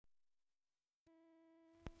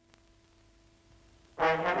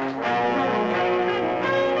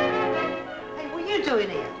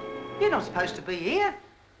supposed to be here.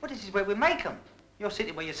 Well, this is where we make them. You're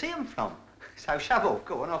sitting where you see them from. So shove off.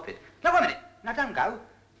 Go on, hop it. No, wait a minute. No, don't go.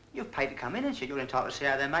 You've paid to come in, and you're entitled to see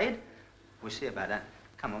how they're made. We'll see about that.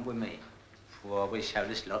 Come on with me. Well, we show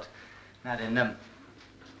this lot. Now then,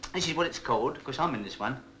 this is what it's called, because I'm in this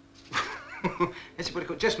one. This is what it's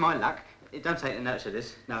called. Just my luck. Don't take the notice of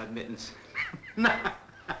this. No admittance. No.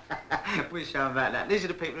 We'll show them about that. These are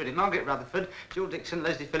the people who did. Margaret Rutherford, Jewel Dixon,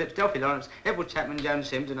 Leslie Phillips, Delphi Lawrence, Edward Chapman, Joan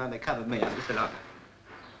Sims, and they covered me up just a lot.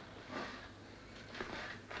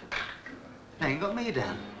 They ain't got me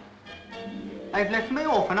down. They've left me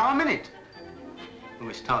off, and I'm in it.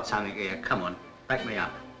 We'll start something here. Come on, back me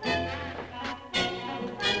up.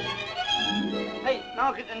 Hey,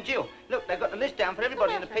 Margaret and Jill, look, they've got the list down for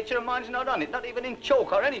everybody in the picture, and mine's not on it, not even in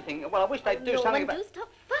chalk or anything. Well, I wish they'd do something about... do stop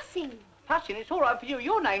fussing. Fussing? It's all right for you.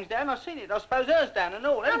 Your name's down. I've seen it. I suppose hers down and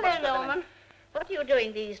all. Hello, Norman. What are you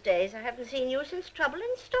doing these days? I haven't seen you since trouble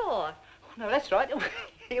in store. Oh, no, that's right.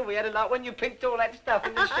 Here we had a lot when you picked all that stuff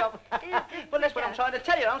in the shop. Well, that's what I'm trying to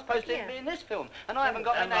tell you. I'm supposed to be in this film, and I haven't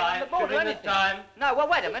got my name on the board or anything. No, well,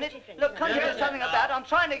 wait a minute. Look, can't you do something about it? I'm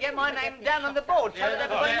trying to get my name down on the board so that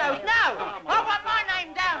everybody knows. No! I want my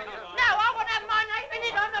name down. No, I want to have my name in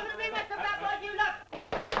it. I'm not going to be messed about like you lot.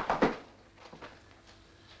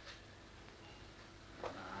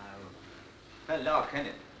 That lark, isn't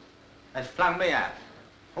it? They've flung me out.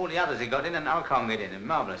 All the others have got in and I can't get in. It's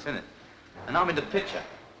marvellous, isn't it? And I'm in the picture.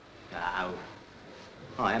 No.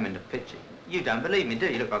 I am in the picture. You don't believe me, do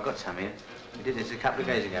you? Look, I've got some here. We did this a couple of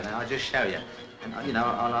days ago now. I'll just show you. And, you know,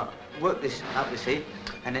 I'll work this up, you see,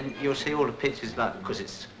 and then you'll see all the pictures, like, because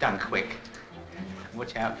it's done quick.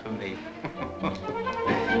 Watch out for me.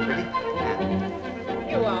 Ready?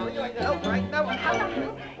 You are. Oh, right. No,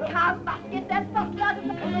 can't get that bottle out of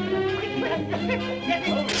the...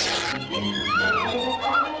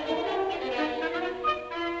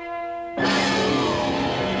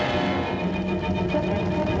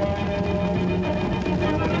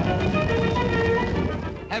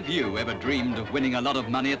 Have you ever dreamed of winning a lot of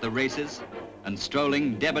money at the races and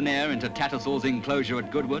strolling debonair into Tattersall's enclosure at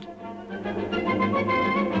Goodwood?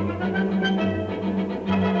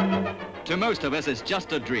 To most of us, it's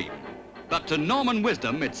just a dream. But to Norman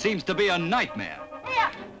Wisdom, it seems to be a nightmare. Here!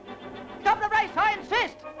 Stop the race, I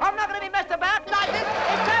insist! I'm not going to be messed about like this!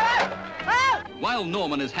 It's over! Oh! While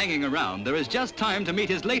Norman is hanging around, there is just time to meet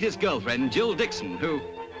his latest girlfriend, Jill Dixon, who...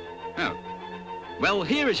 Oh. Well,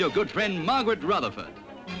 here is your good friend, Margaret Rutherford.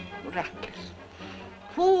 Reckless,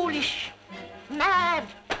 foolish, mad,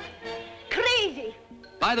 crazy.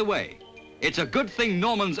 By the way, it's a good thing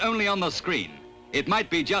Norman's only on the screen. It might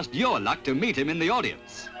be just your luck to meet him in the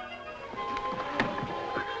audience.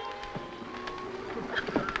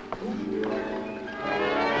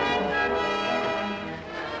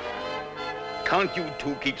 Can't you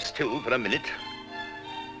two keep still for a minute?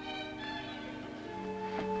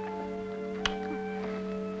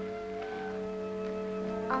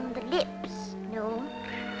 On the lips, no.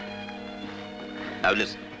 Now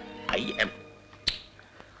listen, I am...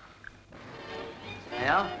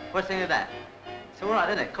 Yeah? What's the thing of that? It's all right,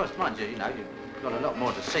 isn't it? Of course, mind you, you know, you've got a lot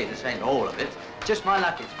more to see. This ain't all of it. Just my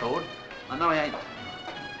luck, it's called. I know he ain't...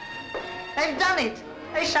 They've done it!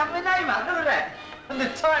 They shoved my name up, look at that! And the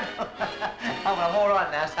title. Oh, well, I'm all right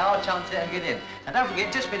now, so I'll chance it and get in. And don't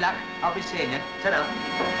forget, just my luck, I'll be seeing you.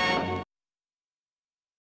 Ta-da.